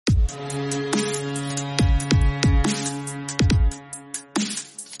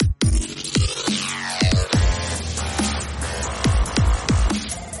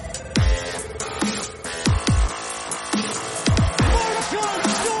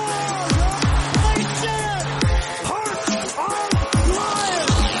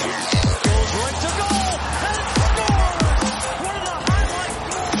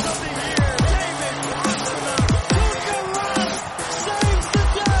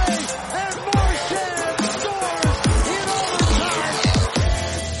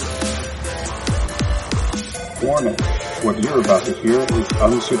warning, what you're about to hear is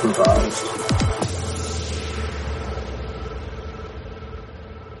unsupervised.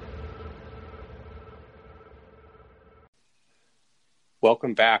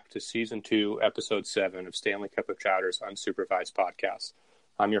 Welcome back to Season 2, Episode 7 of Stanley Cup of Chowder's Unsupervised Podcast.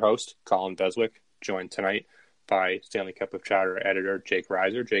 I'm your host, Colin Beswick, joined tonight by Stanley Cup of Chowder editor Jake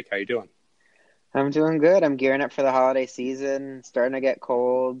Reiser. Jake, how you doing? I'm doing good. I'm gearing up for the holiday season. It's starting to get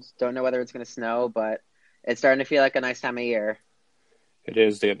cold. Don't know whether it's going to snow, but it's starting to feel like a nice time of year. It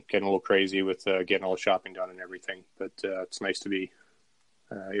is getting a little crazy with getting all the shopping done and everything, but it's nice to be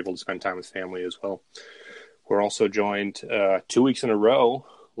able to spend time with family as well. We're also joined 2 weeks in a row,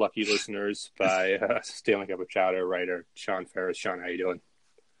 lucky listeners, by Stanley Cup of Chowder writer Sean Ferris. Sean, how you doing?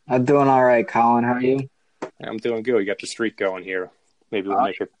 I'm doing all right, Colin. How are you? I'm doing good. We got the streak going here. Maybe we'll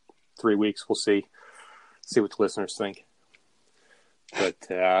make it 3 weeks. We'll see what the listeners think.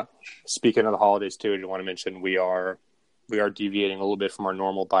 But speaking of the holidays too, I just want to mention we are deviating a little bit from our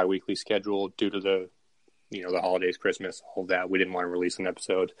normal bi-weekly schedule due to the holidays, Christmas, all that. We didn't want to release an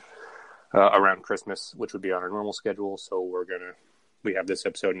episode around Christmas, which would be on our normal schedule. So we have this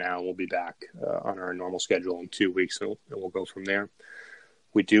episode now, and we'll be back on our normal schedule in 2 weeks, and we'll go from there.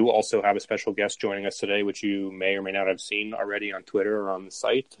 We do also have a special guest joining us today, which you may or may not have seen already on Twitter or on the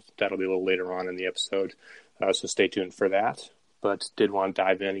site. That'll be a little later on in the episode, so stay tuned for that. But did want to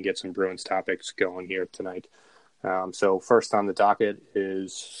dive in and get some Bruins topics going here tonight. So first on the docket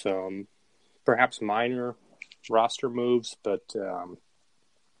is some perhaps minor roster moves, but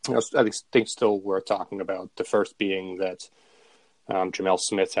I think still worth talking about. The first being that Jamel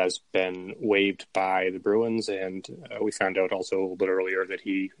Smith has been waived by the Bruins, and we found out also a little bit earlier that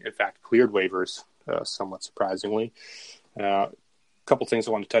he, in fact, cleared waivers, somewhat surprisingly. A couple things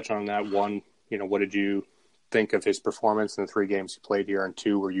I want to touch on that. One, what did you think of his performance in the 3 games he played here? And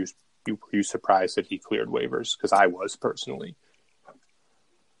two, were you surprised that he cleared waivers? Because I was, personally.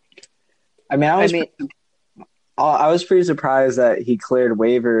 I was pretty surprised that he cleared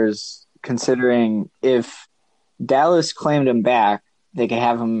waivers, considering if Dallas claimed him back, they could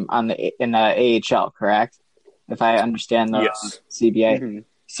have him in the AHL, correct? If I understand the CBA. Mm-hmm.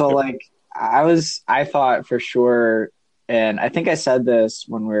 So, I thought for sure, and I think I said this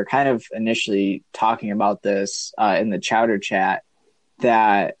when we were kind of initially talking about this in the Chowder chat,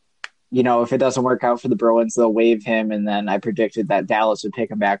 that, if it doesn't work out for the Bruins, they'll waive him, and then I predicted that Dallas would pick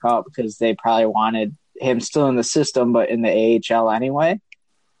him back up because they probably wanted him still in the system, but in the AHL anyway.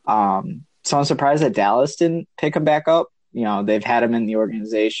 So I'm surprised that Dallas didn't pick him back up. They've had him in the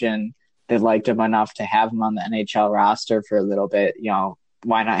organization. They liked him enough to have him on the NHL roster for a little bit.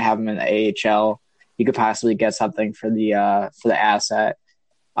 Why not have him in the AHL? You could possibly get something for the asset.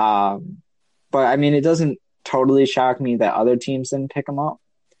 But it doesn't totally shock me that other teams didn't pick him up.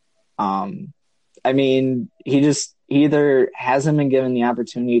 He either hasn't been given the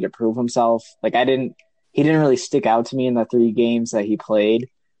opportunity to prove himself. He didn't really stick out to me in the 3 games that he played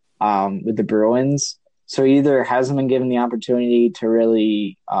with the Bruins. So he either hasn't been given the opportunity to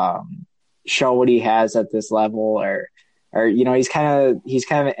really show what he has at this level, or he's kind of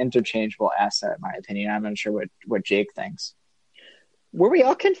an interchangeable asset, in my opinion. I'm not sure what Jake thinks. Were we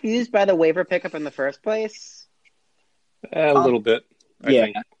all confused by the waiver pickup in the first place? A little bit, I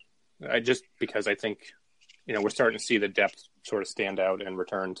think. Because I think we're starting to see the depth sort of stand out and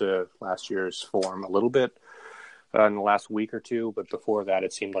return to last year's form a little bit in the last week or two. But before that,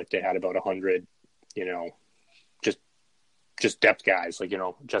 it seemed like they had about 100, just depth guys,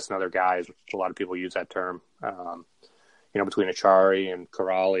 just another guy. As a lot of people use that term, between Achari and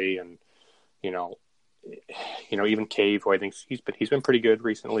Corrali and, even Cave, who I think he's been pretty good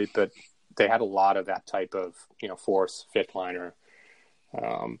recently, but they had a lot of that type of, fourth, fifth liner,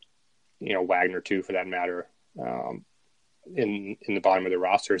 Wagner too, for that matter, in the bottom of the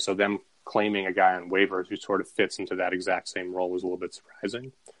roster. So them claiming a guy on waivers who sort of fits into that exact same role was a little bit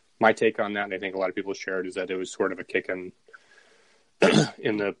surprising. My take on that, and I think a lot of people shared, is that it was sort of a kick in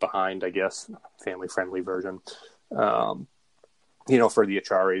the behind, I guess, family-friendly version, for the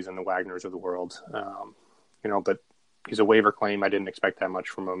Acharis and the Wagners of the world. But he's a waiver claim. I didn't expect that much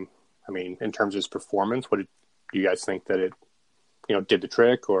from him. In terms of his performance, what did you guys think that it, did the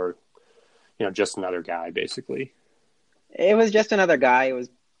trick, or, just another guy, basically? It was just another guy. It was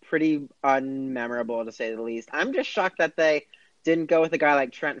pretty unmemorable, to say the least. I'm just shocked that they didn't go with a guy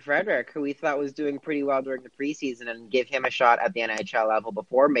like Trent Frederick, who we thought was doing pretty well during the preseason, and give him a shot at the NHL level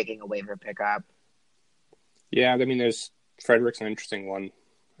before making a waiver pickup. Yeah, Frederick's an interesting one.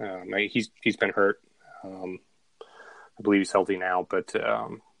 He's been hurt. I believe he's healthy now, but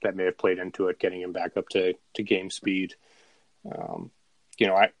that may have played into it, getting him back up to game speed.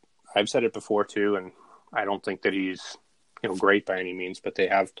 I've said it before too, and I don't think that he's, great by any means, but they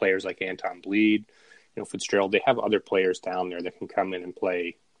have players like Anton Bleed, Fitzgerald. They have other players down there that can come in and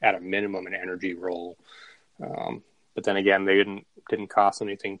play at a minimum an energy role. But then again, they didn't cost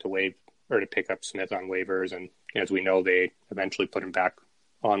anything to waive or to pick up Smith on waivers, and as we know, they eventually put him back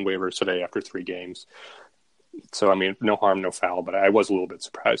on waivers today after 3 games. So, I mean, no harm, no foul, but I was a little bit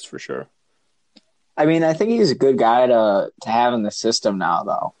surprised for sure. I mean, I think he's a good guy to have in the system now,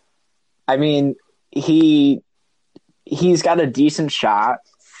 though. I mean, he's got a decent shot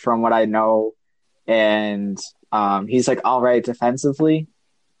from what I know, and he's like all right defensively.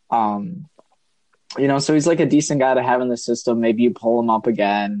 So he's like a decent guy to have in the system. Maybe you pull him up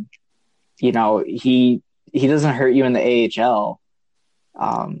again. He doesn't hurt you in the AHL.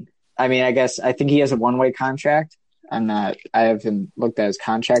 I mean, I think he has a one-way contract. I haven't looked at his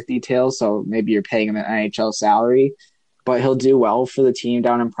contract details, so maybe you're paying him an NHL salary, but he'll do well for the team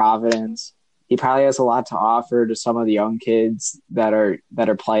down in Providence. He probably has a lot to offer to some of the young kids that are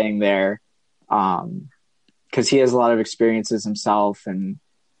playing there, because he has a lot of experiences himself, and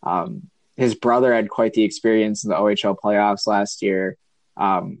his brother had quite the experience in the OHL playoffs last year,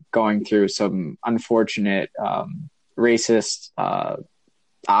 going through some unfortunate racist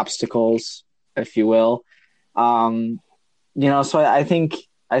obstacles, if you will. So I think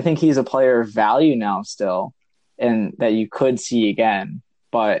he's a player of value now still, and that you could see again.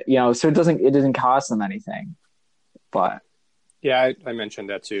 But so it doesn't cost them anything. But yeah, I mentioned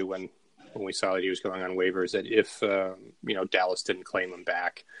that too when we saw that he was going on waivers. That if Dallas didn't claim him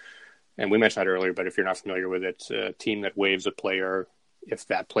back, and we mentioned that earlier. But if you're not familiar with it, a team that waives a player, if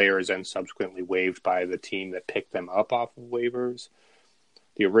that player is then subsequently waived by the team that picked them up off of waivers,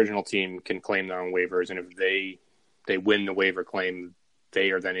 the original team can claim them on waivers, and if they win the waiver claim,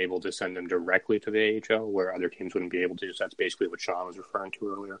 they are then able to send them directly to the AHL, where other teams wouldn't be able to. So that's basically what Sean was referring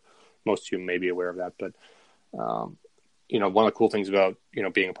to earlier. Most of you may be aware of that, but one of the cool things about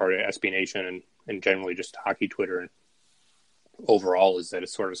being a part of SB Nation and generally just hockey Twitter overall is that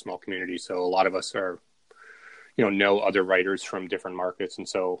it's sort of a small community. So a lot of us are know other writers from different markets, and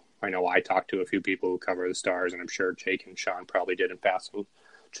so I know I talked to a few people who cover the Stars, and I'm sure Jake and Sean probably did in passing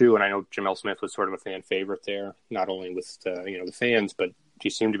too. And I know Jamel Smith was sort of a fan favorite there, not only with the fans, but he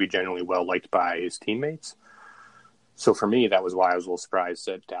seemed to be generally well liked by his teammates. So for me, that was why I was a little surprised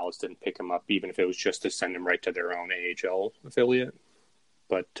that Dallas didn't pick him up, even if it was just to send him right to their own AHL affiliate.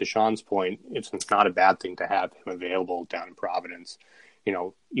 But to Sean's point, it's not a bad thing to have him available down in Providence.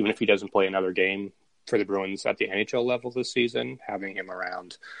 Even if he doesn't play another game for the Bruins at the NHL level this season, having him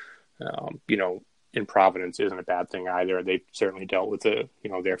around, in Providence isn't a bad thing either. They've certainly dealt with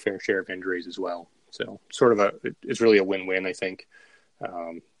their fair share of injuries as well. So it's really a win-win, I think.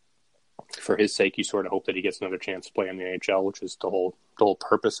 For his sake, you sort of hope that he gets another chance to play in the NHL, which is the whole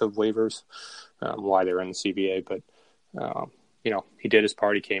purpose of waivers, why they're in the CBA. But he did his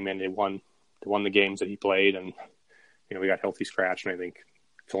part. He came in, they won the games that he played, and we got healthy scratch. And I think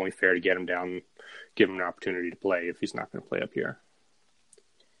it's only fair to get him down and give him an opportunity to play if he's not going to play up here.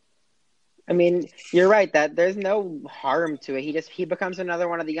 I mean, you're right that there's no harm to it. He becomes another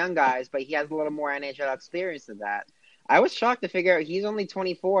one of the young guys, but he has a little more NHL experience than that. I was shocked to figure out he's only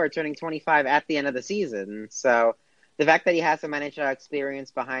 24, turning 25 at the end of the season. So the fact that he has some NHL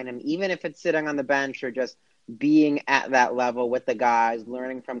experience behind him, even if it's sitting on the bench or just being at that level with the guys,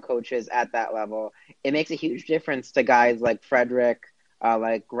 learning from coaches at that level, it makes a huge difference to guys like Frederick,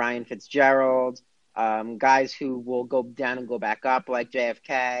 like Ryan Fitzgerald, guys who will go down and go back up like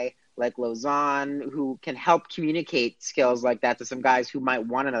JFK, like Lausanne, who can help communicate skills like that to some guys who might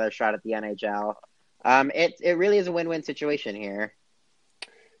want another shot at the NHL. It really is a win-win situation here.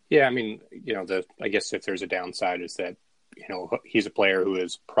 Yeah, I mean, I guess if there's a downside is that, he's a player who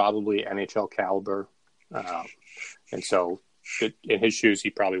is probably NHL caliber. And so in his shoes, he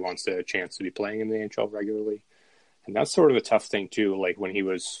probably wants a chance to be playing in the NHL regularly. And that's sort of a tough thing too. Like when he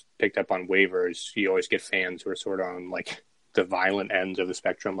was picked up on waivers, you always get fans who are sort of on like the violent ends of the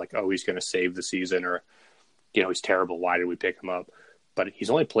spectrum. Like, oh, he's going to save the season, or, he's terrible. Why did we pick him up? But he's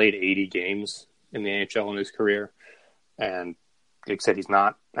only played 80 games in the NHL in his career. And like I said, he's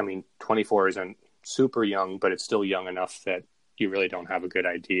not, 24 isn't super young, but it's still young enough that you really don't have a good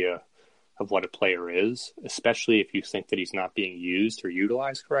idea of what a player is, especially if you think that he's not being used or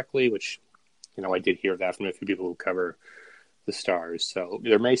utilized correctly, which, I did hear that from a few people who cover the Stars. So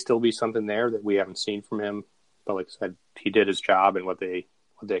there may still be something there that we haven't seen from him. But like I said, he did his job and what they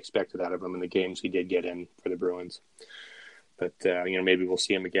expected out of him in the games he did get in for the Bruins. But, maybe we'll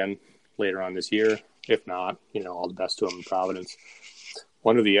see him again later on this year. If not, all the best to him in Providence.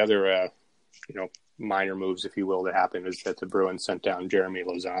 One of the other, minor moves, if you will, that happened is that the Bruins sent down Jeremy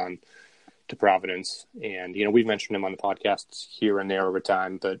Lauzon to Providence. And, we've mentioned him on the podcast here and there over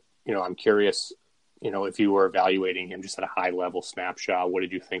time, but, I'm curious, if you were evaluating him just at a high level snapshot, what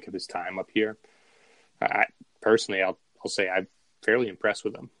did you think of his time up here? Personally, I'll say I'm fairly impressed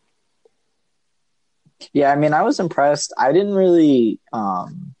with him. Yeah, I mean, I was impressed. I didn't really,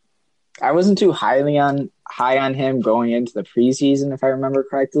 I wasn't too high on him going into the preseason, if I remember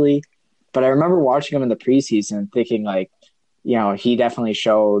correctly. But I remember watching him in the preseason and thinking, like, he definitely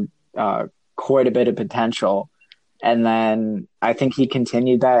showed quite a bit of potential. And then I think he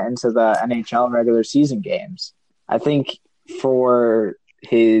continued that into the NHL regular season games. I think for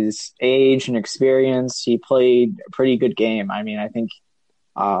his age and experience, he played a pretty good game. I mean, I think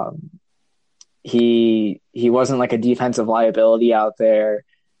he wasn't like a defensive liability out there.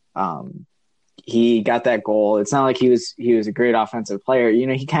 He got that goal. It's not like he was a great offensive player.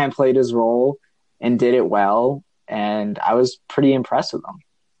 He kind of played his role and did it well, and I was pretty impressed with him.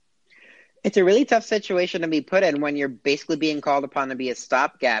 It's a really tough situation to be put in when you're basically being called upon to be a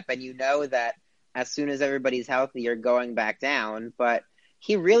stopgap, and you know that as soon as everybody's healthy, you're going back down. But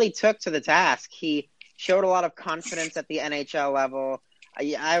he really took to the task. He showed a lot of confidence at the NHL level.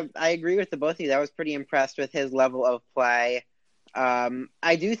 I agree with the both of you. I was pretty impressed with his level of play.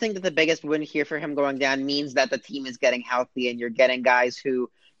 I do think that the biggest win here for him going down means that the team is getting healthy and you're getting guys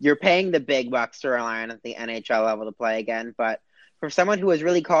who you're paying the big bucks to rely on at the NHL level to play again. But for someone who was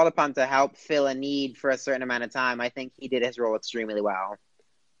really called upon to help fill a need for a certain amount of time, I think he did his role extremely well.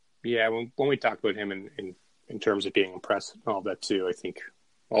 Yeah, when we talk about him in terms of being impressed and all that too, I think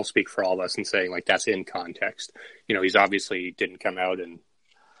I'll speak for all of us in saying, like, that's in context. He's obviously didn't come out and,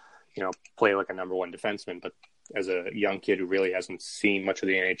 play like a number one defenseman, but as a young kid who really hasn't seen much of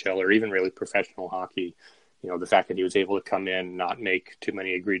the NHL or even really professional hockey, the fact that he was able to come in, not make too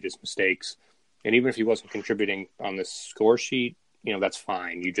many egregious mistakes, and even if he wasn't contributing on the score sheet, that's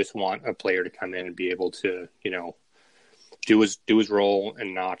fine. You just want a player to come in and be able to, do his role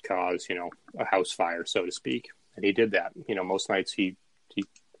and not cause, a house fire, so to speak. And he did that. Most nights he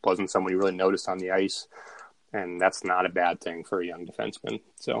wasn't someone you really noticed on the ice, and that's not a bad thing for a young defenseman.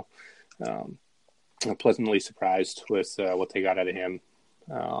 So I'm pleasantly surprised with what they got out of him.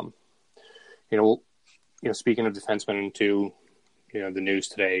 Speaking of defensemen too, the news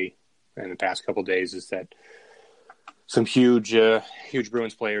today and the past couple of days is that some huge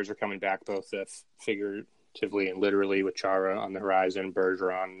Bruins players are coming back, both figuratively and literally, with Chara on the horizon,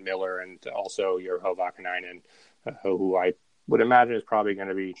 Bergeron, Miller, and also Urho Vakanainen, who I would imagine is probably going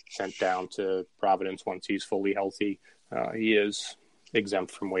to be sent down to Providence once he's fully healthy. He is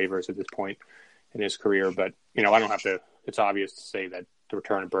exempt from waivers at this point in his career, but I don't have to. It's obvious to say that the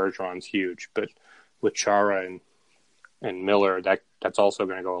return of Bergeron's huge, but with Chara and Miller, that's also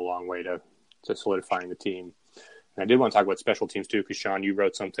going to go a long way to solidifying the team. And I did want to talk about special teams too, because Sean, you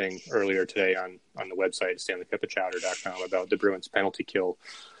wrote something earlier today on the website StanleyCupAchowder.com about the Bruins penalty kill,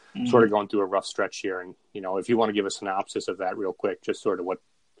 sort of going through a rough stretch here. And if you want to give a synopsis of that real quick, just sort of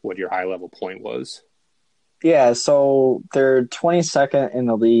what your high level point was. Yeah, so they're 22nd in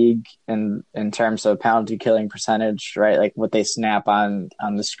the league in terms of penalty killing percentage, right? Like what they snap on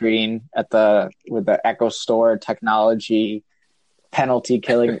the screen with the Echo Store technology, penalty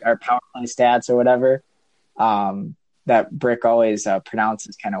killing or power play stats or whatever. That Brick always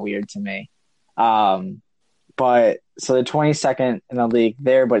pronounces kind of weird to me. But so the 22nd in the league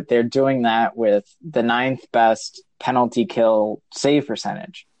there, but they're doing that with the 9th best penalty kill save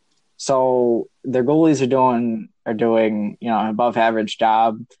percentage. So their goalies are doing an above average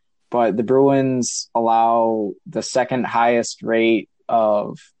job, but the Bruins allow the second highest rate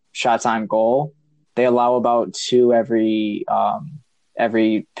of shots on goal. They allow about 2 every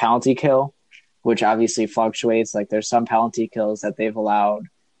penalty kill, which obviously fluctuates. Like there's some penalty kills that they've allowed.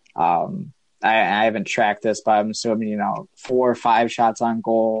 I haven't tracked this, but I'm assuming 4 or 5 shots on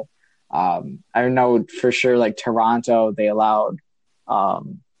goal. I know for sure, like Toronto, they allowed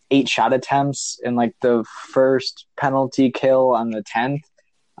 8 shot attempts in like the first penalty kill on the 10th.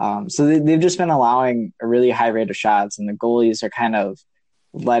 So they've just been allowing a really high rate of shots, and the goalies are kind of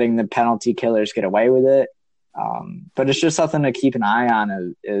letting the penalty killers get away with it. But it's just something to keep an eye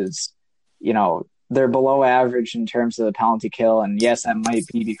on is they're below average in terms of the penalty kill. And yes, that might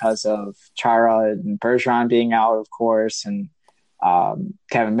be because of Chara and Bergeron being out, of course. And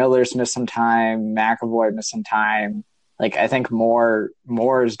Kevin Miller's missed some time. McAvoy missed some time. Like, I think Moore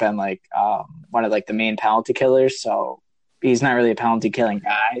has been like one of like the main penalty killers. So he's not really a penalty killing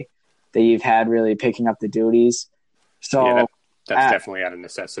guy that you've had really picking up the duties. So yeah, that's definitely out of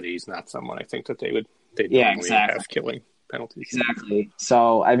necessity. He's not someone I think that they'd normally have killing penalties. Exactly.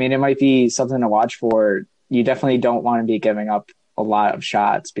 So, I mean, it might be something to watch for. You definitely don't want to be giving up a lot of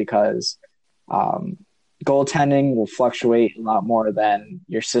shots because Goaltending will fluctuate a lot more than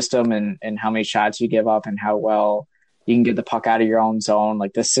your system and how many shots you give up and how well you can get the puck out of your own zone.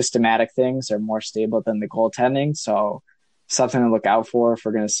 Like the systematic things are more stable than the goaltending. So something to look out for if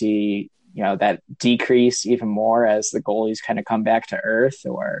we're going to see, that decrease even more as the goalies kind of come back to earth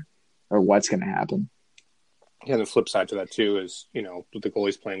or what's going to happen. Yeah, the flip side to that too is, with the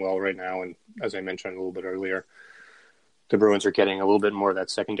goalies playing well right now, and as I mentioned a little bit earlier, the Bruins are getting a little bit more of that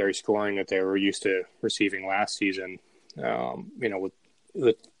secondary scoring that they were used to receiving last season.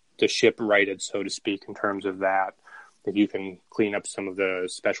 With the ship righted, so to speak, in terms of that, if you can clean up some of the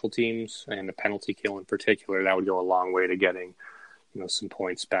special teams and the penalty kill in particular, that would go a long way to getting, some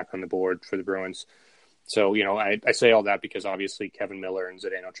points back on the board for the Bruins. So, I say all that because obviously Kevin Miller and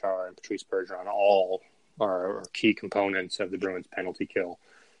Zdeno Chara and Patrice Bergeron all are key components of the Bruins penalty kill.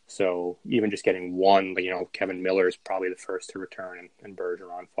 So even just getting one, Kevin Miller is probably the first to return, and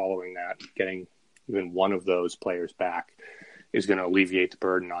Bergeron following that, getting even one of those players back is going to alleviate the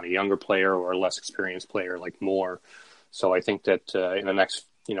burden on a younger player or a less experienced player like Moore. So I think that in the next,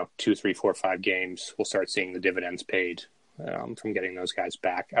 2, 3, 4, 5 games, we'll start seeing the dividends paid from getting those guys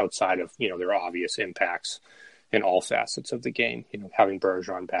back outside of, their obvious impacts in all facets of the game. Having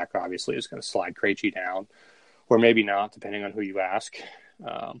Bergeron back obviously is going to slide Krejci down, or maybe not, depending on who you ask.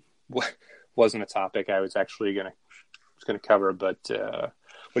 Wasn't a topic I was actually going to cover, but what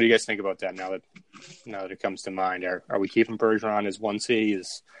do you guys think about that now that it comes to mind? Are we keeping Bergeron as 1C?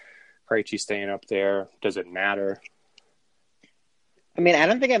 Is Krejci staying up there? Does it matter? I mean, I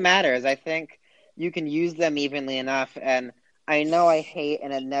don't think it matters. I think you can use them evenly enough, and I know I hate,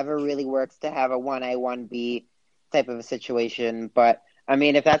 and it never really works to have a 1A, 1B type of a situation, but I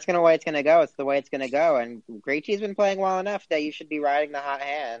mean, if that's the way it's going to go, it's the way it's going to go. And Krejci's been playing well enough that you should be riding the hot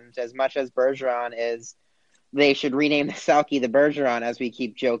hand as much as Bergeron is. They should rename the Selke the Bergeron, as we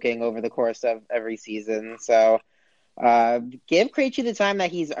keep joking over the course of every season. So give Krejci the time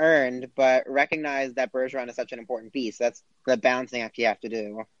that he's earned, but recognize that Bergeron is such an important piece. That's the balancing act you have to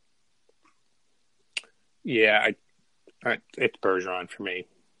do. Yeah, it's Bergeron for me.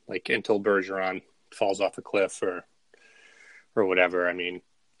 Like, until Bergeron falls off a cliff or whatever. I mean,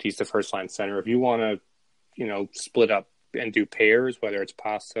 he's the first line center. If you want to, split up and do pairs, whether it's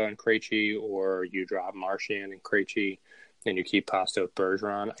Pasta and Krejci or you drop Marchand and Krejci and you keep Pasta with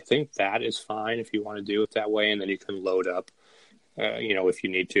Bergeron, I think that is fine if you want to do it that way. And then you can load up, if you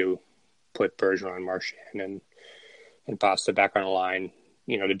need to put Bergeron, Marchand, and Pasta back on a line,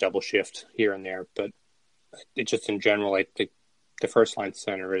 to double shift here and there. But it just in general, I think the first line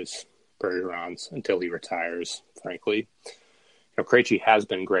center is Bergeron's until he retires, frankly. Krejci has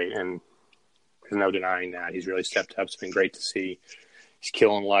been great, and there's no denying that. He's really stepped up. It's been great to see. He's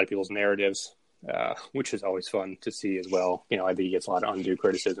killing a lot of people's narratives, which is always fun to see as well. I think he gets a lot of undue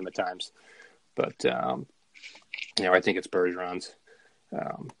criticism at times. But, I think it's Bergeron's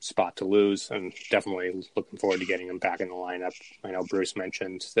spot to lose, and definitely looking forward to getting him back in the lineup. I know Bruce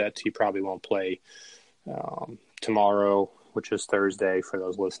mentioned that he probably won't play tomorrow, which is Thursday for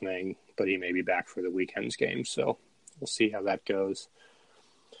those listening, but he may be back for the weekend's game. So we'll see how that goes.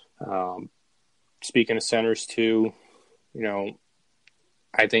 Speaking of centers too,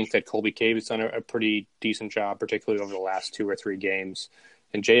 I think that Colby Cave has done a pretty decent job, particularly over the last 2 or 3 games.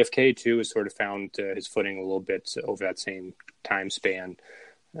 And JFK too has sort of found his footing a little bit over that same time span.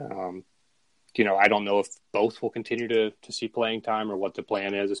 I don't know if both will continue to see playing time or what the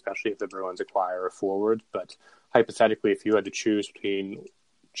plan is, especially if the Bruins acquire a forward. But hypothetically, if you had to choose between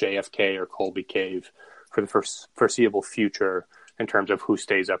JFK or Colby Cave for the foreseeable future in terms of who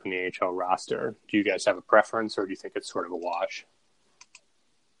stays up in the AHL roster, do you guys have a preference, or do you think it's sort of a wash?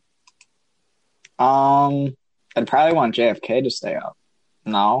 I'd probably want JFK to stay up.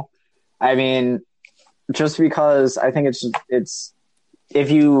 No, I mean, just because I think it's if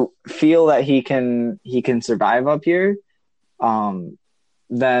you feel that he can survive up here,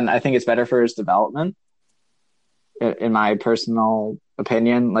 then I think it's better for his development. In my personal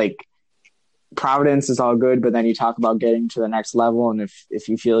opinion, like, Providence is all good, but then you talk about getting to the next level, and if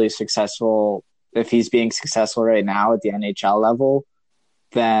you feel he's successful, if he's being successful right now at the NHL level,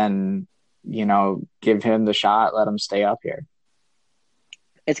 then give him the shot, let him stay up here.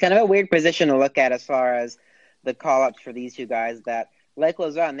 It's kind of a weird position to look at as far as the call-ups for these two guys that, like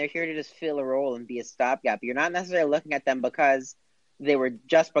Lauzon, they're here to just fill a role and be a stopgap. You're not necessarily looking at them because they were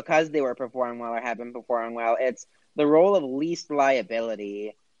performing well or have been performing well. It's the role of least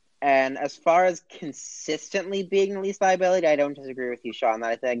liability. And as far as consistently being the least liability, I don't disagree with you, Sean, that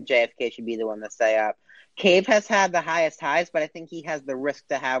I think JFK should be the one to stay up. Cave has had the highest highs, but I think he has the risk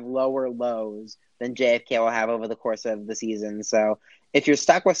to have lower lows than JFK will have over the course of the season. So if you're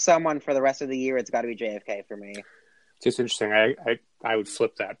stuck with someone for the rest of the year, it's got to be JFK for me. It's just interesting. I would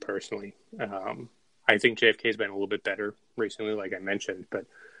flip that personally. I think JFK's been a little bit better recently, like I mentioned, but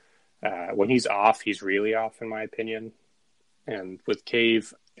when he's off, he's really off, in my opinion. And with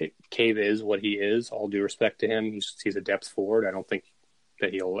Cave is what he is. All due respect to him, he's a depth forward. I don't think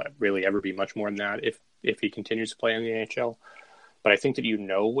that he'll really ever be much more than that if he continues to play in the NHL. But I think that you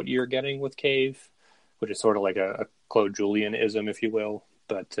know what you're getting with Cave, which is sort of like a Claude Julien-ism, if you will.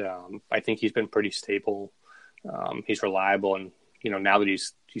 But I think he's been pretty stable. He's reliable, and now that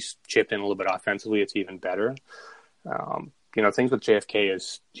he's chipped in a little bit offensively, it's even better. Things with JFK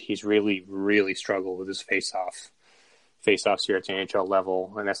is he's really, really struggled with his faceoffs here at the NHL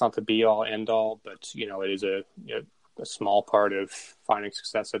level, and that's not the be all end all, but it is a small part of finding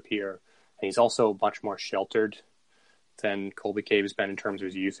success up here. And he's also much more sheltered than Colby Cave has been in terms of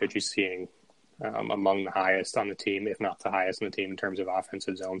his usage. He's seeing among the highest on the team, if not the highest on the team in terms of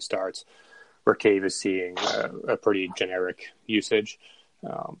offensive zone starts, where Cave is seeing a pretty generic usage.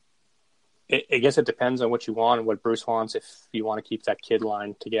 I guess it depends on what you want and what Bruce wants. If you want to keep that kid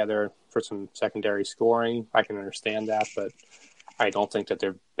line together for some secondary scoring, I can understand that, but I don't think that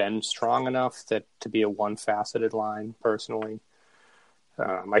they've been strong enough to be a one-faceted line, personally.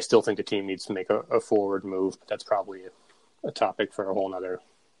 I still think the team needs to make a forward move, but that's probably a topic for a whole nother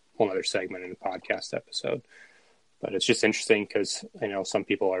segment in a podcast episode. But it's just interesting because I know some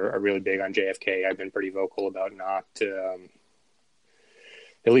people are really big on JFK. I've been pretty vocal about not,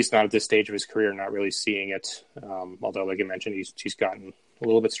 at least not at this stage of his career, not really seeing it. Although, like I mentioned, he's gotten a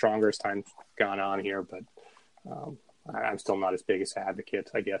little bit stronger as time's gone on here. But I'm still not as big as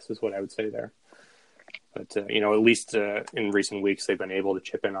advocate, I guess, is what I would say there. But, at least in recent weeks, they've been able to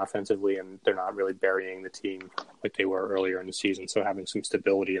chip in offensively, and they're not really burying the team like they were earlier in the season. So having some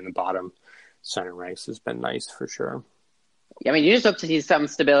stability in the bottom center ranks has been nice for sure. Yeah, I mean, you just hope to see some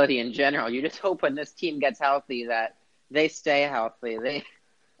stability in general. You just hope when this team gets healthy that they stay healthy.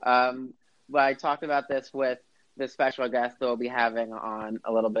 I talked about this with the special guest that we'll be having on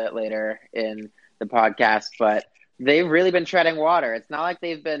a little bit later in the podcast, but they've really been treading water. It's not like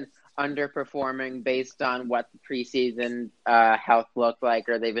they've been underperforming based on what the preseason health looked like,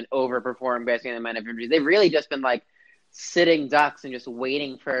 or they've been overperforming based on the amount of injuries. They've really just been like sitting ducks and just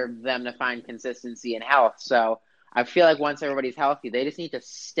waiting for them to find consistency in health. So I feel like once everybody's healthy, they just need to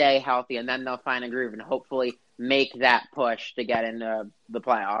stay healthy, and then they'll find a groove and hopefully make that push to get into the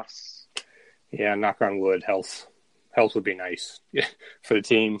playoffs. Yeah, knock on wood, health would be nice for the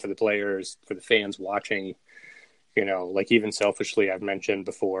team, for the players, for the fans watching. Like even selfishly, I've mentioned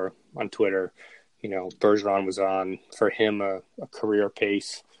before on Twitter, Bergeron was on, for him, a career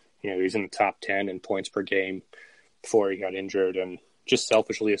pace. He's in the top 10 in points per game before he got injured. And just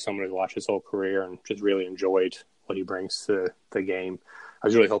selfishly, as someone who's watched his whole career and just really enjoyed what he brings to the game, I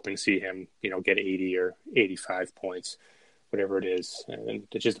was really hoping to see him, get 80 or 85 points, whatever it is. And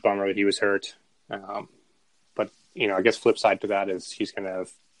it's just a bummer that he was hurt. But, I guess flip side to that is he's going to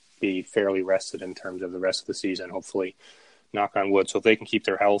be fairly rested in terms of the rest of the season, hopefully, knock on wood. So if they can keep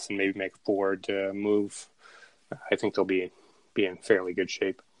their health and maybe make a forward move, I think they'll be in fairly good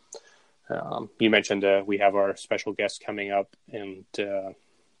shape. You mentioned we have our special guest coming up, and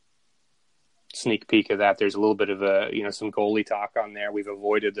sneak peek of that, there's a little bit of some goalie talk on there. We've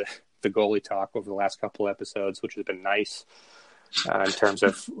avoided the goalie talk over the last couple episodes, which has been nice in terms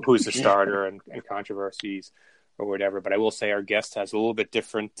of who's the starter and controversies or whatever. But I will say our guest has a little bit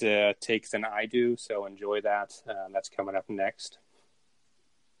different takes than I do, so enjoy that. That's coming up next.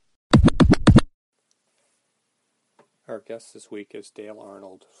 Our guest this week is Dale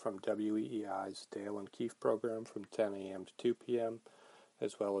Arnold from WEEI's Dale and Keefe program from 10 a.m. to 2 p.m.,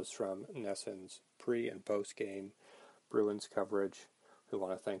 as well as from Nessen's pre- and post-game Bruins coverage. We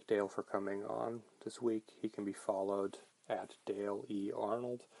want to thank Dale for coming on this week. He can be followed at Dale E.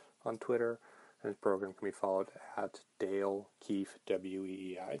 Arnold on Twitter, and his program can be followed at Dale Keefe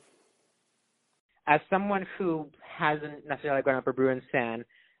WEEI. As someone who hasn't necessarily grown up a Bruins fan,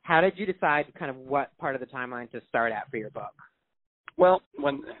 how did you decide kind of what part of the timeline to start at for your book? Well,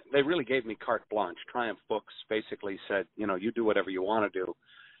 when they really gave me carte blanche, Triumph Books basically said, you do whatever you want to do.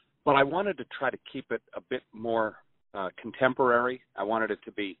 But I wanted to try to keep it a bit more contemporary. I wanted it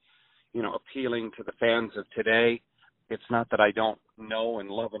to be, appealing to the fans of today. It's not that I don't know and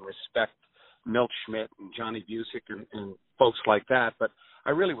love and respect Milt Schmidt and Johnny Busick and folks like that, but I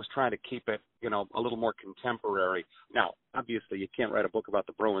really was trying to keep it, a little more contemporary. Now, obviously, you can't write a book about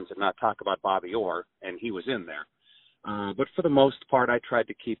the Bruins and not talk about Bobby Orr, and he was in there. But for the most part, I tried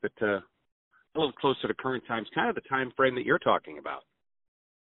to keep it a little closer to current times, kind of the time frame that you're talking about.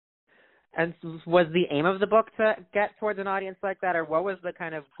 And was the aim of the book to get towards an audience like that, or what was the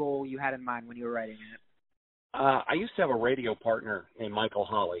kind of goal you had in mind when you were writing it? I used to have a radio partner named Michael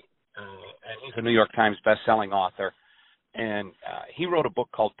Hawley, and he's a New York Times best-selling author, and he wrote a book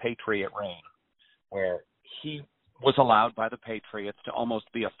called Patriot Reign, where he was allowed by the Patriots to almost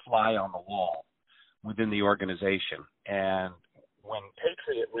be a fly on the wall within the organization. And when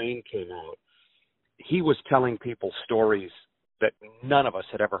Patriot Reign came out, he was telling people stories that none of us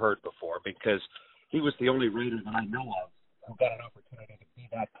had ever heard before, because he was the only writer that I know of who got an opportunity to be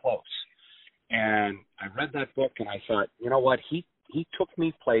that close. And I read that book and I thought, you know what, he took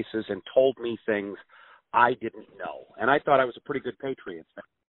me places and told me things I didn't know. And I thought I was a pretty good Patriots fan.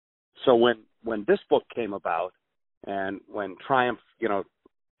 So when this book came about and when Triumph,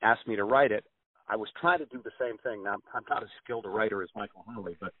 asked me to write it, I was trying to do the same thing. Now, I'm not as skilled a writer as Michael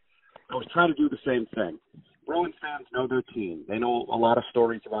Hawley, but I was trying to do the same thing. Bruins fans know their team. They know a lot of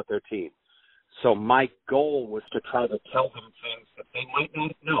stories about their team. So my goal was to try to tell them things that they might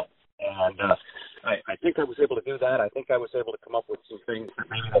not know. And I think I was able to do that. I think I was able to come up with some things that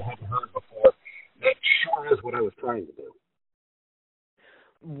maybe they hadn't heard before. That sure is what I was trying to do.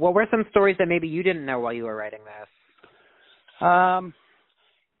 What were some stories that maybe you didn't know while you were writing this?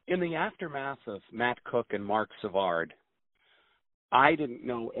 In the aftermath of Matt Cook and Mark Savard, I didn't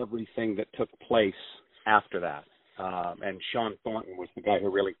know everything that took place after that. And Sean Thornton was the guy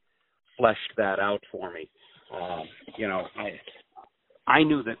who really fleshed that out for me. I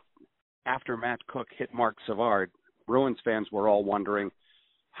knew that after Matt Cook hit Mark Savard, Bruins fans were all wondering,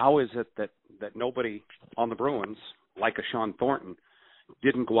 how is it that nobody on the Bruins, like a Sean Thornton,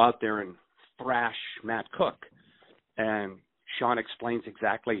 didn't go out there and thrash Matt Cook? And Sean explains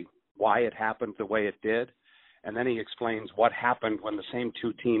exactly why it happened the way it did. And then he explains what happened when the same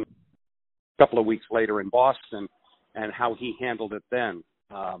two teams a couple of weeks later in Boston and how he handled it then.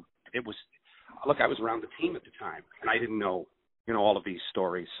 I was around the team at the time, and I didn't know, all of these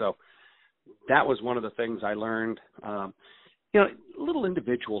stories. So that was one of the things I learned. Little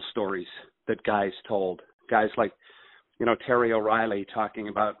individual stories that guys told. Guys like, Terry O'Reilly talking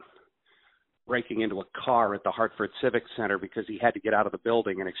about breaking into a car at the Hartford Civic Center because he had to get out of the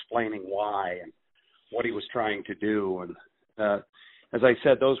building and explaining why and what he was trying to do. And as I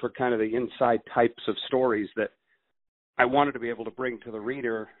said, those were kind of the inside types of stories that I wanted to be able to bring to the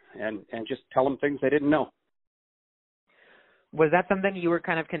reader and just tell them things they didn't know. Was that something you were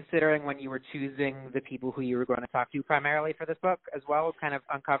kind of considering when you were choosing the people who you were going to talk to primarily for this book as well, kind of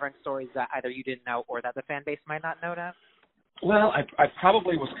uncovering stories that either you didn't know or that the fan base might not know now? Well, I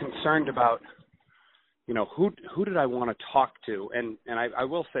probably was concerned about, who did I want to talk to? And I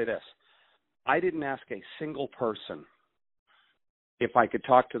will say this. I didn't ask a single person if I could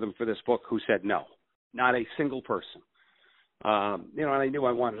talk to them for this book who said no. Not a single person. And I knew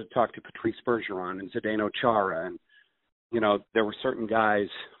I wanted to talk to Patrice Bergeron and Zdeno Chara, and there were certain guys.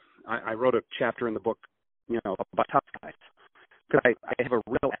 I wrote a chapter in the book, about tough guys. I have a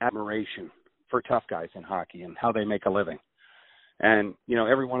real admiration for tough guys in hockey and how they make a living. And,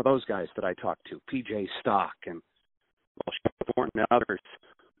 every one of those guys that I talked to, PJ Stock and Sean Thornton and others,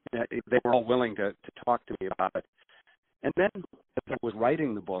 they were all willing to talk to me about it. And then as I was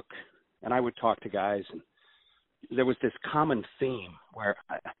writing the book, and I would talk to guys, and there was this common theme where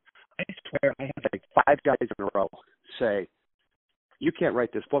I swear I had like 5 guys in a row say, you can't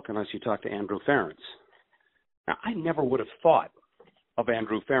write this book unless you talk to Andrew Ference. Now, I never would have thought of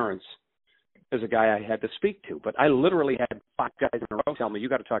Andrew Ference as a guy I had to speak to, but I literally had 5 guys in a row tell me, you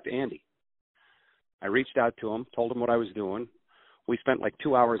got to talk to Andy. I reached out to him, told him what I was doing. We spent like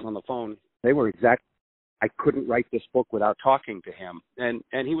 2 hours on the phone. They were exact. I couldn't write this book without talking to him,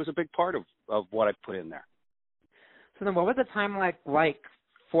 and he was a big part of what I put in there. So then what was the time like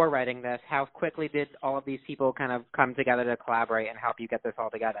for writing this? How quickly did all of these people kind of come together to collaborate and help you get this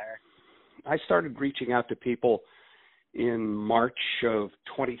all together? I started reaching out to people in March of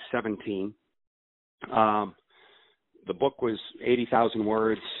 2017. The book was 80,000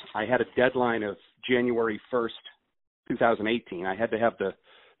 words. I had a deadline of January 1st, 2018. I had to have the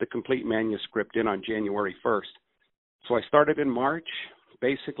complete manuscript in on January 1st. So I started in March,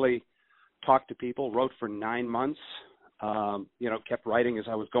 basically talked to people, wrote for 9 months, kept writing as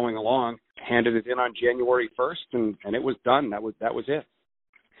I was going along, handed it in on January 1st, and it was done. That was it.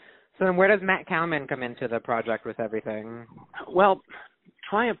 So then where does Matt Kalman come into the project with everything? Well,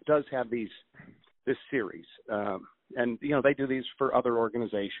 Triumph does have this series, and they do these for other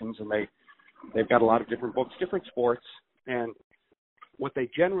organizations, and they've got a lot of different books, different sports, and what they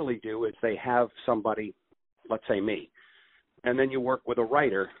generally do is they have somebody, let's say me, and then you work with a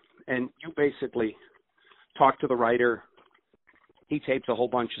writer, and you basically talk to the writer, he tapes a whole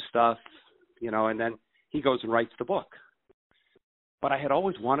bunch of stuff, and then he goes and writes the book. But I had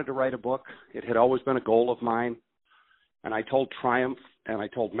always wanted to write a book. It had always been a goal of mine. And I told Triumph and I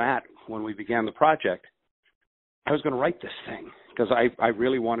told Matt when we began the project, I was going to write this thing because I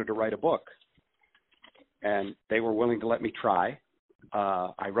really wanted to write a book. And they were willing to let me try.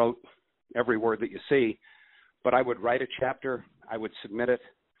 I wrote every word that you see, but I would write a chapter. I would submit it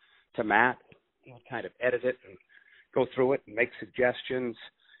to Matt. He would kind of edit it and go through it and make suggestions.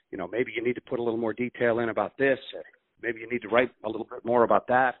 Maybe you need to put a little more detail in about this, or maybe you need to write a little bit more about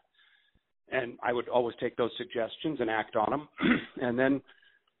that. And I would always take those suggestions and act on them. And then,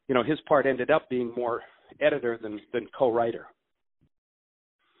 his part ended up being more editor than co-writer.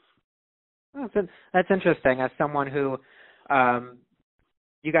 Oh, so that's interesting. As someone who,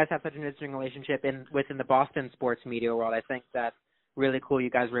 you guys have such an interesting relationship within the Boston sports media world, I think that's really cool. You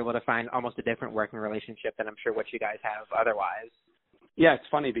guys were able to find almost a different working relationship than I'm sure what you guys have otherwise. Yeah, it's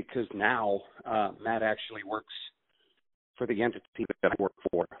funny because now Matt actually works for the entity that I work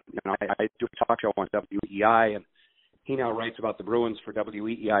for. I do a talk show on WEEI, and he now writes about the Bruins for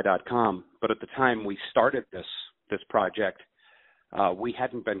WEEI.com. But at the time we started this project, we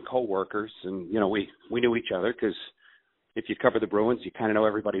hadn't been co-workers, and we knew each other because if you cover the Bruins, you kind of know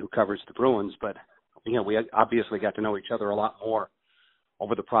everybody who covers the Bruins. But we obviously got to know each other a lot more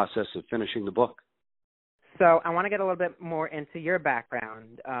over the process of finishing the book. So I want to get a little bit more into your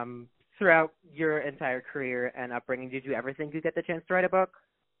background. Throughout your entire career and upbringing, did you ever think you'd get the chance to write a book?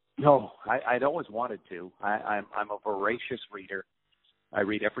 No, I'd always wanted to. I'm a voracious reader. I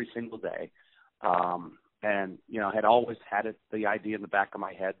read every single day. And, had always had the idea in the back of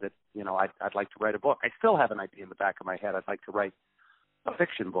my head that, I'd like to write a book. I still have an idea in the back of my head. I'd like to write a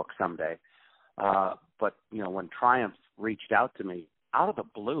fiction book someday. But, when Triumph reached out to me out of the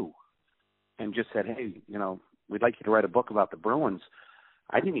blue and just said, hey, we'd like you to write a book about the Bruins,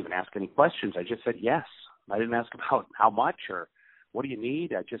 I didn't even ask any questions. I just said yes. I didn't ask about how much or what do you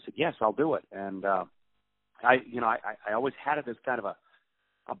need. I just said, yes, I'll do it. And I always had it as kind of a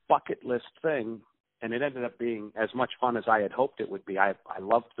bucket list thing, and it ended up being as much fun as I had hoped it would be. I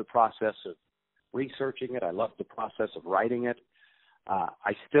loved the process of researching it. I loved the process of writing it.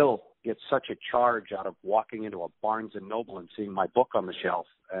 I still get such a charge out of walking into a Barnes & Noble and seeing my book on the shelf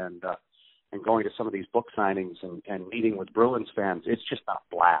and going to some of these book signings and meeting with Bruins fans. It's just a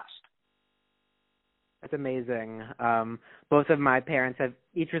blast. That's amazing. Both of my parents have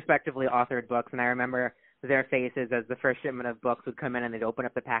each respectively authored books, and I remember their faces as the first shipment of books would come in and they'd open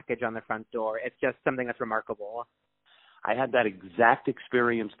up the package on the front door. It's just something that's remarkable. I had that exact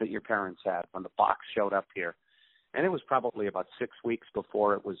experience that your parents had when the box showed up here. And it was probably about 6 weeks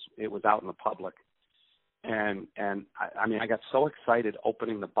before it was out in the public. And I got so excited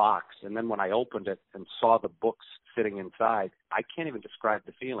opening the box. And then when I opened it and saw the books sitting inside, I can't even describe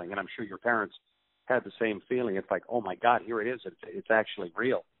the feeling. And I'm sure your parents had the same feeling. It's like, oh my God, here it is. It's actually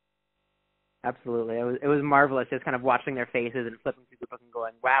real. Absolutely. It was marvelous just kind of watching their faces and flipping through the book and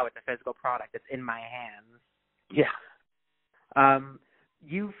going, wow, it's a physical product. It's in my hands. Yeah.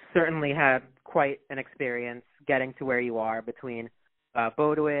 You've certainly had quite an experience getting to where you are between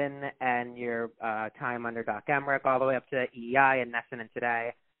Bowdoin and your time under Doc Emmerich all the way up to EEI and Nesson and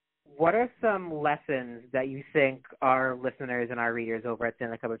today. What are some lessons that you think our listeners and our readers over at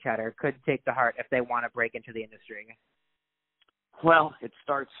Stanley Cup of Chatter could take to heart if they want to break into the industry? Well, it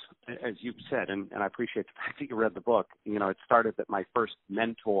starts, as you've said, and I appreciate the fact that you read the book. It started that my first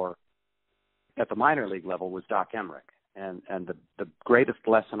mentor at the minor league level was Doc Emmerich. And the greatest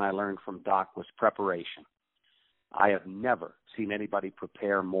lesson I learned from Doc was preparation. I have never seen anybody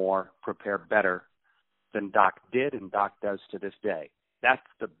prepare better than Doc did and Doc does to this day. That's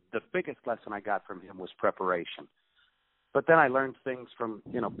the biggest lesson I got from him was preparation. But then I learned things from,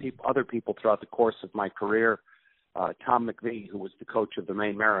 other people throughout the course of my career. Tom McVie, who was the coach of the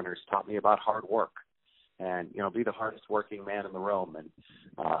Maine Mariners, taught me about hard work and, be the hardest working man in the room. And,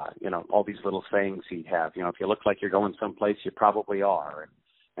 all these little sayings he'd have, if you look like you're going someplace, you probably are.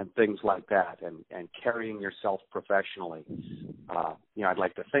 And things like that, and carrying yourself professionally. I'd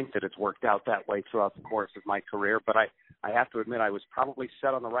like to think that it's worked out that way throughout the course of my career, but I have to admit I was probably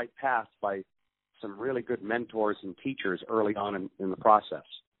set on the right path by some really good mentors and teachers early on in the process.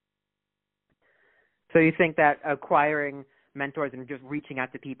 So you think that acquiring mentors and just reaching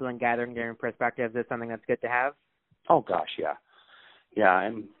out to people and gathering their perspectives is something that's good to have? Oh, gosh, yeah. Yeah,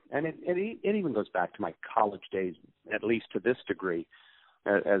 and it even goes back to my college days, at least to this degree.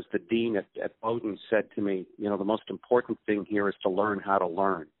 As the dean at Bowdoin said to me, the most important thing here is to learn how to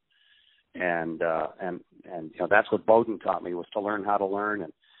learn. And that's what Bowdoin taught me, was to learn how to learn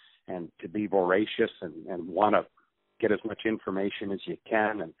and to be voracious and want to get as much information as you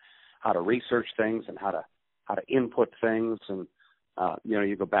can, and how to research things, and how to input things, and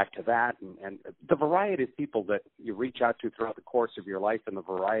you go back to that, and the variety of people that you reach out to throughout the course of your life, and the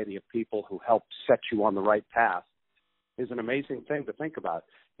variety of people who help set you on the right path is an amazing thing to think about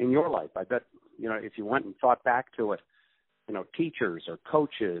in your life. I bet, if you went and thought back to it, teachers or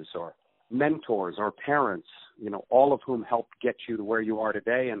coaches or mentors or parents, all of whom helped get you to where you are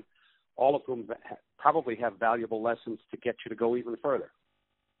today, and all of whom probably have valuable lessons to get you to go even further.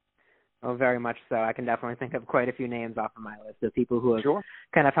 Oh, very much so. I can definitely think of quite a few names off of my list of people who have Sure.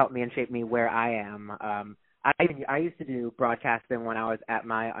 kind of helped me and shaped me where I am. I used to do broadcasting when I was at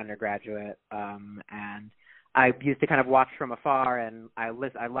my undergraduate, and I used to kind of watch from afar, and I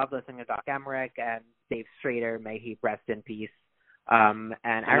love listening to Doc Emmerich and Dave Strader, may he rest in peace.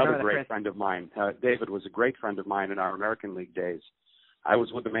 Another great friend of mine. David was a great friend of mine in our American League days. I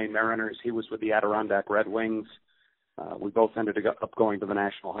was with the Maine Mariners. He was with the Adirondack Red Wings. We both ended up going to the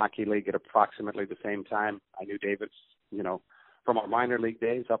National Hockey League at approximately the same time. I knew David, from our minor league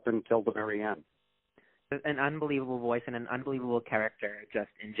days up until the very end. An unbelievable voice and an unbelievable character just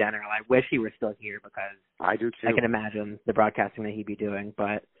in general. I wish he were still here because I do too. I can imagine the broadcasting that he'd be doing.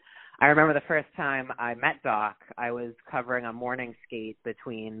 But I remember the first time I met Doc, I was covering a morning skate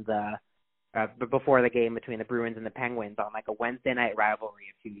between before the game between the Bruins and the Penguins on like a Wednesday night rivalry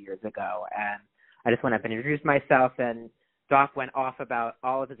a few years ago. And I just went up and introduced myself, and Doc went off about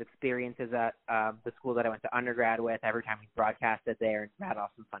all of his experiences at the school that I went to undergrad with, every time he broadcasted there, and had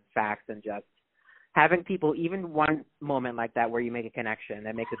off some fun facts, and just having people, even one moment like that where you make a connection,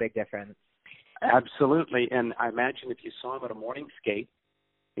 that makes a big difference. Absolutely. And I imagine if you saw him at a morning skate,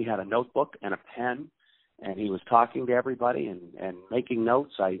 he had a notebook and a pen, and he was talking to everybody and making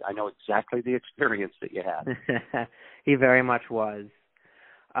notes. I know exactly the experience that you had. He very much was.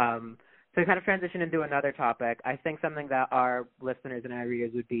 So kind of transition into another topic, I think something that our listeners and our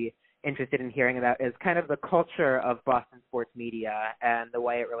readers would be interested in hearing about is kind of the culture of Boston sports media and the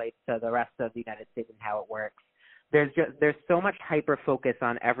way it relates to the rest of the United States and how it works. There's so much hyper focus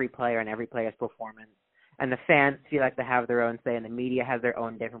on every player and every player's performance, and the fans feel like they have their own say, and the media has their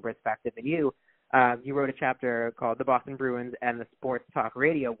own different perspective. And you wrote a chapter called "The Boston Bruins and the Sports Talk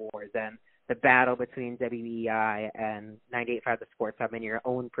Radio Wars," and the battle between WEI and 98.5 The Sports Hub and your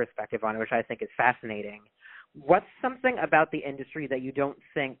own perspective on it, which I think is fascinating. What's something about the industry that you don't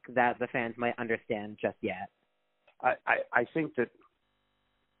think that the fans might understand just yet? I think that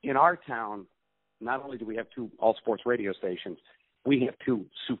in our town, not only do we have two all-sports radio stations, we have two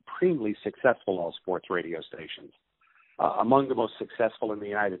supremely successful all-sports radio stations, among the most successful in the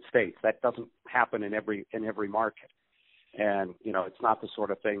United States. That doesn't happen in every market. And, it's not the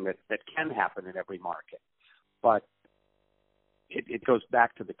sort of thing that can happen in every market. But it goes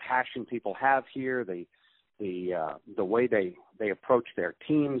back to the passion people have here, the way they approach their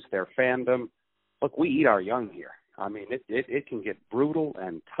teams, their fandom. Look, we eat our young here. I mean, it can get brutal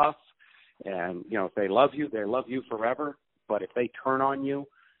and tough. And, if they love you forever. But if they turn on you,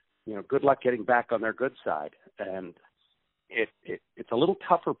 good luck getting back on their good side. And it's a little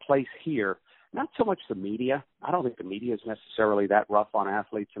tougher place here. Not so much the media. I don't think the media is necessarily that rough on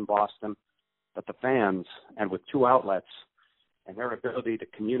athletes in Boston, but the fans, and with two outlets and their ability to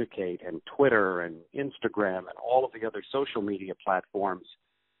communicate, and Twitter and Instagram and all of the other social media platforms,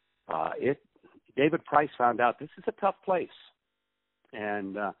 David Price found out this is a tough place.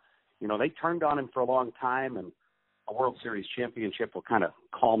 And, they turned on him for a long time, and a World Series championship will kind of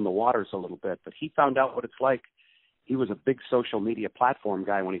calm the waters a little bit, but he found out what it's like. He was a big social media platform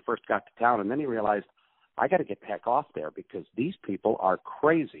guy when he first got to town, and then he realized, I got to get the heck off there because these people are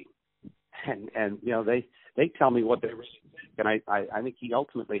crazy. And they tell me what they really think. And I think he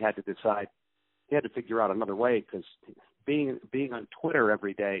ultimately had to decide, he had to figure out another way, because being on Twitter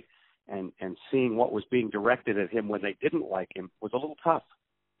every day and seeing what was being directed at him when they didn't like him was a little tough.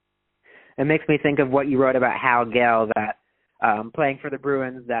 It makes me think of what you wrote about Hal Gale, that playing for the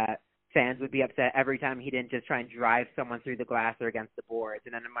Bruins, that fans would be upset every time he didn't just try and drive someone through the glass or against the boards.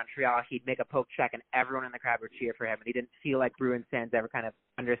 And then in Montreal, he'd make a poke check and everyone in the crowd would cheer for him. And he didn't feel like Bruins fans ever kind of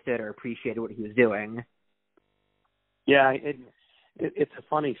understood or appreciated what he was doing. Yeah, it's a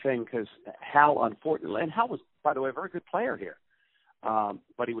funny thing because Hal, unfortunately, and Hal was, by the way, a very good player here.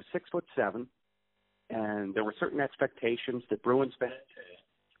 But he was 6'7", and there were certain expectations that Bruins fans,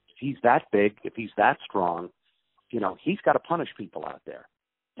 if he's that big, if he's that strong, he's got to punish people out there.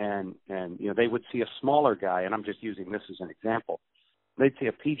 And they would see a smaller guy, and I'm just using this as an example. They'd see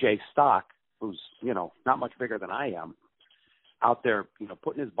a PJ Stock, who's, not much bigger than I am, out there,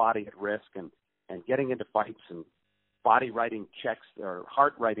 putting his body at risk and getting into fights and body writing checks or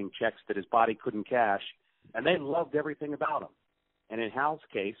heart writing checks that his body couldn't cash. and they loved everything about him. And in Hal's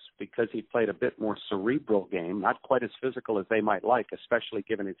case, because he played a bit more cerebral game, not quite as physical as they might like, especially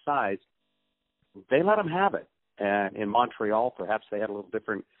given his size, they let him have it. And in Montreal, perhaps they had a little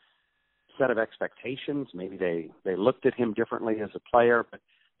different set of expectations. Maybe they looked at him differently as a player. But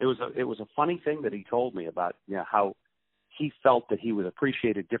it was a funny thing that he told me about, you know, how he felt that he was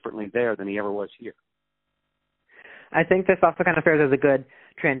appreciated differently there than he ever was here. I think this also kind of serves as a good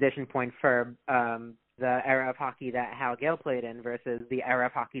transition point for the era of hockey that Hal Gale played in versus the era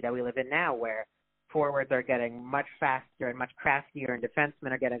of hockey that we live in now, where forwards are getting much faster and much craftier, and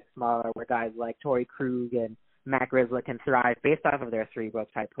defensemen are getting smaller, where guys like Torrey Krug and Matt Grizzly can thrive based off of their cerebral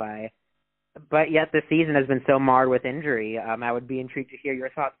type play. But yet the season has been so marred with injury. I would be intrigued to hear your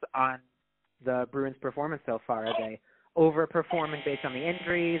thoughts on the Bruins' performance so far. Are they overperforming based on the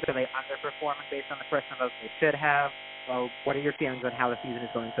injuries? Are they underperforming based on the personnel they should have? What are your feelings on how the season is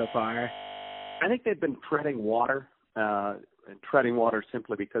going so far? I think they've been treading water,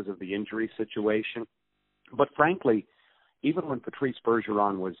 simply because of the injury situation. But frankly, even when Patrice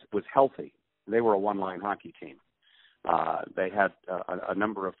Bergeron was healthy, they were a one-line hockey team. They had a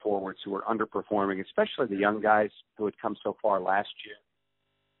number of forwards who were underperforming, especially the young guys who had come so far last year.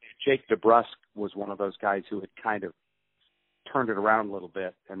 Jake DeBrusk was one of those guys who had kind of turned it around a little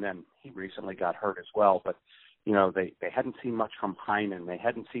bit, and then he recently got hurt as well. But you know, they hadn't seen much from Heinen. They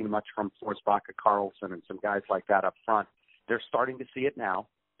hadn't seen much from Forsbacka Karlsson and some guys like that up front. They're starting to see it now,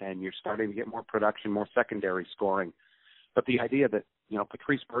 and you're starting to get more production, more secondary scoring. But the idea that, you know,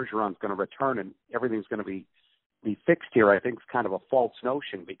 Patrice Bergeron's going to return and everything's going to be fixed here, I think is kind of a false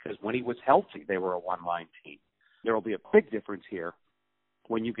notion, because when he was healthy, they were a one-line team. There will be a big difference here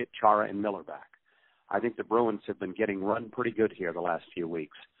when you get Chara and Miller back. I think the Bruins have been getting run pretty good here the last few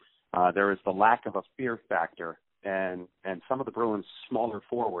weeks. There is the lack of a fear factor, and some of the Bruins' smaller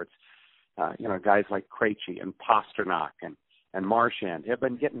forwards, you know, guys like Krejci and Pasternak and Marchand have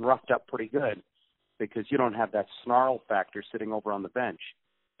been getting roughed up pretty good because you don't have that snarl factor sitting over on the bench.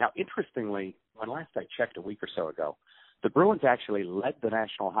 Now, interestingly, when last I checked a week or so ago, the Bruins actually led the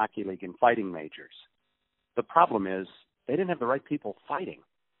National Hockey League in fighting majors. The problem is they didn't have the right people fighting.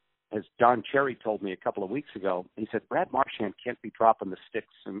 As Don Cherry told me a couple of weeks ago, he said, Brad Marchand can't be dropping the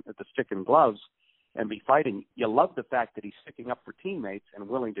stick and gloves and be fighting. You love the fact that he's sticking up for teammates and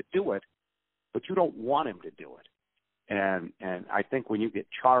willing to do it, but you don't want him to do it. And I think when you get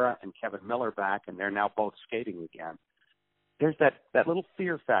Chara and Kevin Miller back, and they're now both skating again, there's that little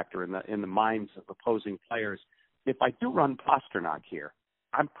fear factor in the minds of opposing players. If I do run Pasternak here,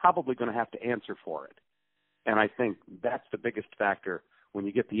 I'm probably going to have to answer for it. And I think that's the biggest factor when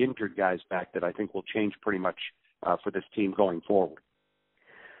you get the injured guys back that I think will change pretty much for this team going forward.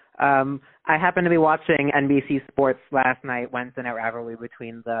 I happened to be watching NBC Sports last night, Wednesday night rivalry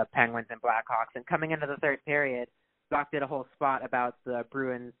between the Penguins and Blackhawks, and coming into the third period, Doc did a whole spot about the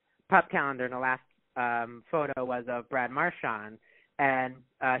Bruins pup calendar, and the last photo was of Brad Marchand, and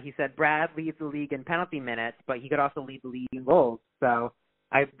he said Brad leads the league in penalty minutes, but he could also lead the league in goals. So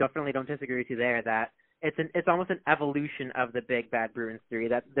I definitely don't disagree with you there that it's almost an evolution of the big bad Bruins theory,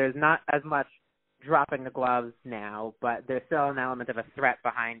 that there's not as much dropping the gloves now, but there's still an element of a threat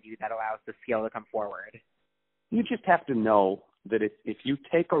behind you that allows the skill to come forward. You just have to know that if you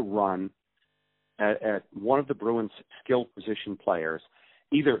take a run at one of the Bruins' skill position players,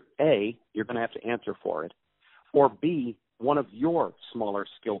 either A, you're going to have to answer for it, or B, one of your smaller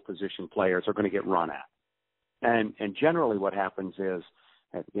skill position players are going to get run at. And generally what happens is,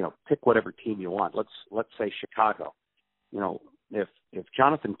 you know, pick whatever team you want. Let's say Chicago. You know, if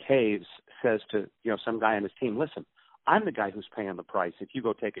Jonathan Toews says to, you know, some guy on his team, listen, I'm the guy who's paying the price. If you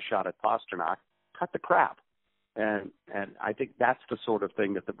go take a shot at Pasternak, cut the crap. And I think that's the sort of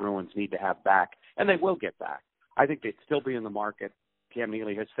thing that the Bruins need to have back, and they will get back. I think they'd still be in the market. Cam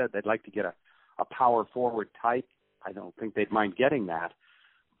Neely has said they'd like to get a power forward type. I don't think they'd mind getting that.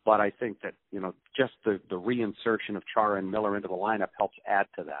 But I think that, you know, just the reinsertion of Chara and Miller into the lineup helps add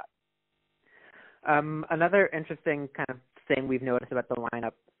to that. Another interesting kind of thing we've noticed about the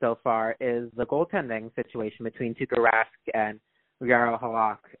lineup so far is the goaltending situation between Tuukka Rask and Jaro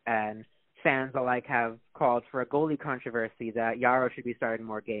Halak. And fans alike have called for a goalie controversy, that Jaro should be starting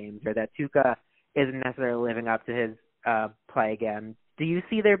more games, or that Tuukka isn't necessarily living up to his play again. Do you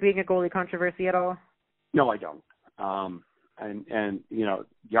see there being a goalie controversy at all? No, I don't. And you know,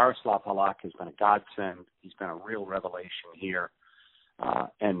 Yaroslav Halak has been a godsend. He's been a real revelation here.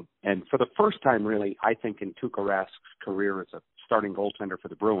 And for the first time, really, I think in Tuukka Rask's career as a starting goaltender for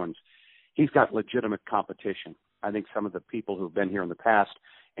the Bruins, he's got legitimate competition. I think some of the people who've been here in the past,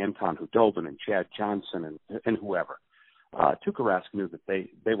 Anton Hudobin and Chad Johnson and whoever, Tuukka Rask knew that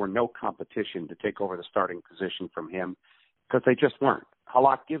they were no competition to take over the starting position from him because they just weren't.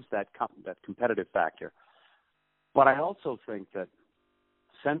 Halak gives that competitive factor. But I also think that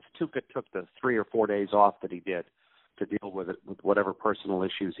since Tuukka took the 3 or 4 days off that he did to deal with whatever personal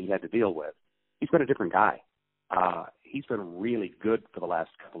issues he had to deal with, he's been a different guy. He's been really good for the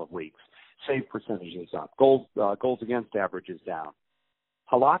last couple of weeks. Save percentage is up. Goals against average is down.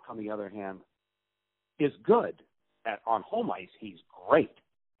 Halak, on the other hand, is good. On home ice, he's great.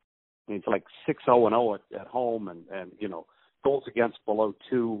 He's like 6-0-0 at home, and goals against below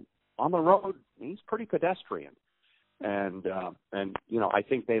 2. On the road, he's pretty pedestrian. And I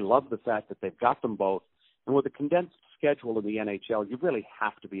think they love the fact that they've got them both. And with a condensed schedule in the NHL, you really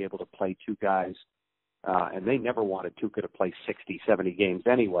have to be able to play two guys. And they never wanted Tuukka to play 60, 70 games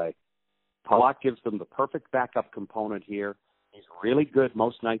anyway. Halak gives them the perfect backup component here. He's really good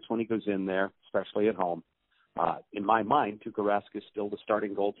most nights when he goes in there, especially at home. In my mind, Tuukka Rask is still the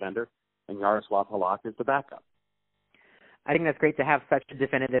starting goaltender, and Yaroslav Halak is the backup. I think that's great to have such a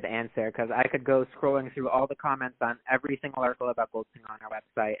definitive answer because I could go scrolling through all the comments on every single article about goaltending on our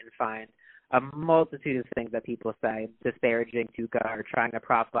website and find a multitude of things that people say disparaging Tuukka or trying to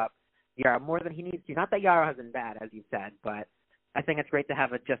prop up Yaro more than he needs to. Not that Yaro has been bad, as you said, but I think it's great to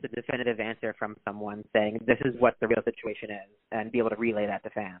have just a definitive answer from someone saying this is what the real situation is and be able to relay that to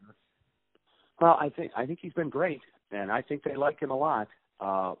fans. Well, I think he's been great, and I think they like him a lot.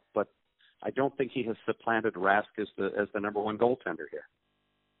 But I don't think he has supplanted Rask as the number one goaltender here.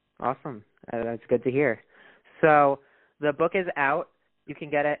 Awesome. That's good to hear. So the book is out. You can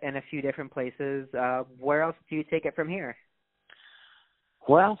get it in a few different places. Where else do you take it from here?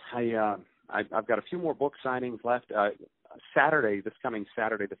 Well, I've got a few more book signings left. This coming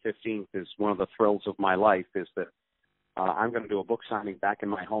Saturday the 15th is one of the thrills of my life is that I'm going to do a book signing back in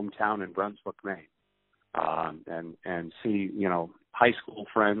my hometown in Brunswick, Maine, and see, high school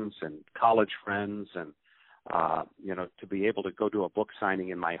friends and college friends and, to be able to go do a book signing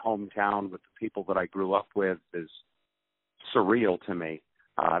in my hometown with the people that I grew up with is surreal to me.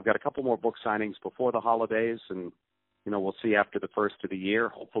 I've got a couple more book signings before the holidays and, we'll see after the first of the year.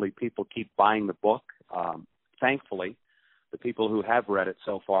 Hopefully people keep buying the book. Thankfully, the people who have read it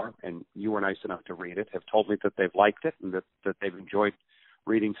so far, and you were nice enough to read it, have told me that they've liked it and that they've enjoyed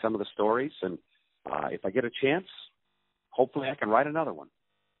reading some of the stories. And if I get a chance, hopefully I can write another one.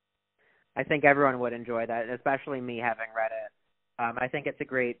 I think everyone would enjoy that, especially me having read it. I think it's a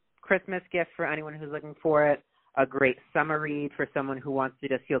great Christmas gift for anyone who's looking for it, a great summer read for someone who wants to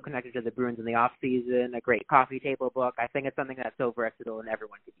just feel connected to the Bruins in the off-season, a great coffee table book. I think it's something that's so versatile and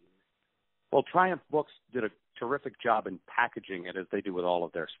everyone could use. Well, Triumph Books did a terrific job in packaging it as they do with all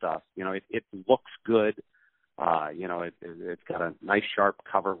of their stuff. It looks good. It's got a nice sharp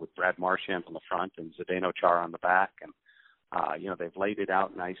cover with Brad Marchand on the front and Zdeno Chara on the back. And, they've laid it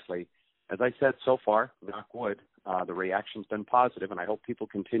out nicely. As I said, so far, knock wood, the reaction's been positive, and I hope people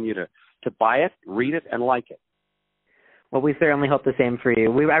continue to buy it, read it, and like it. Well, we certainly hope the same for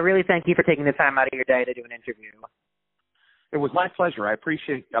you. I really thank you for taking the time out of your day to do an interview. It was my pleasure. I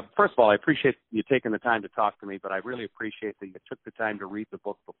appreciate, first of all, I appreciate you taking the time to talk to me, but I really appreciate that you took the time to read the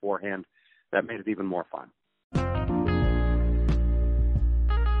book beforehand. That made it even more fun.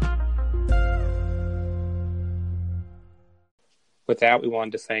 With that, we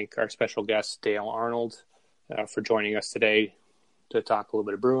wanted to thank our special guest, Dale Arnold, for joining us today to talk a little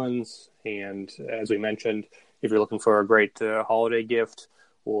bit of Bruins. And as we mentioned, if you're looking for a great holiday gift,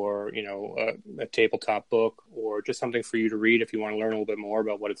 or, a tabletop book, or just something for you to read if you want to learn a little bit more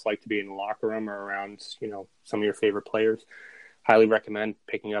about what it's like to be in the locker room or around, some of your favorite players. Highly recommend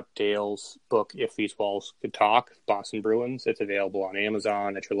picking up Dale's book, If These Walls Could Talk, Boston Bruins. It's available on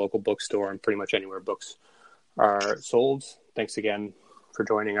Amazon, at your local bookstore, and pretty much anywhere books are sold. Thanks again for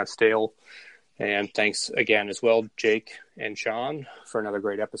joining us, Dale. And thanks again as well, Jake and Sean, for another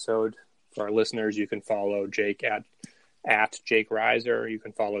great episode. For our listeners, you can follow Jake at Jake Reiser. You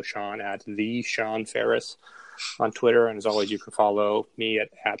can follow Sean at the Sean Ferris on Twitter. And as always, you can follow me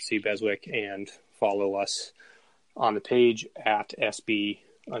at C Beswick and follow us on the page at SB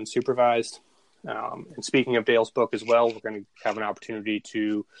Unsupervised. And speaking of Dale's book as well, we're going to have an opportunity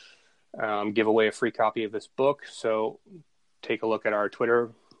to give away a free copy of this book. So take a look at our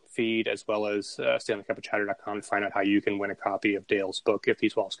Twitter feed as well as StanleyCupOfChatter.com to find out how you can win a copy of Dale's book, If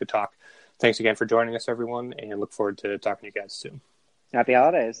These Walls Could Talk. Thanks again for joining us, everyone, and look forward to talking to you guys soon. Happy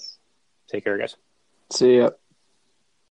holidays. Take care, guys. See ya.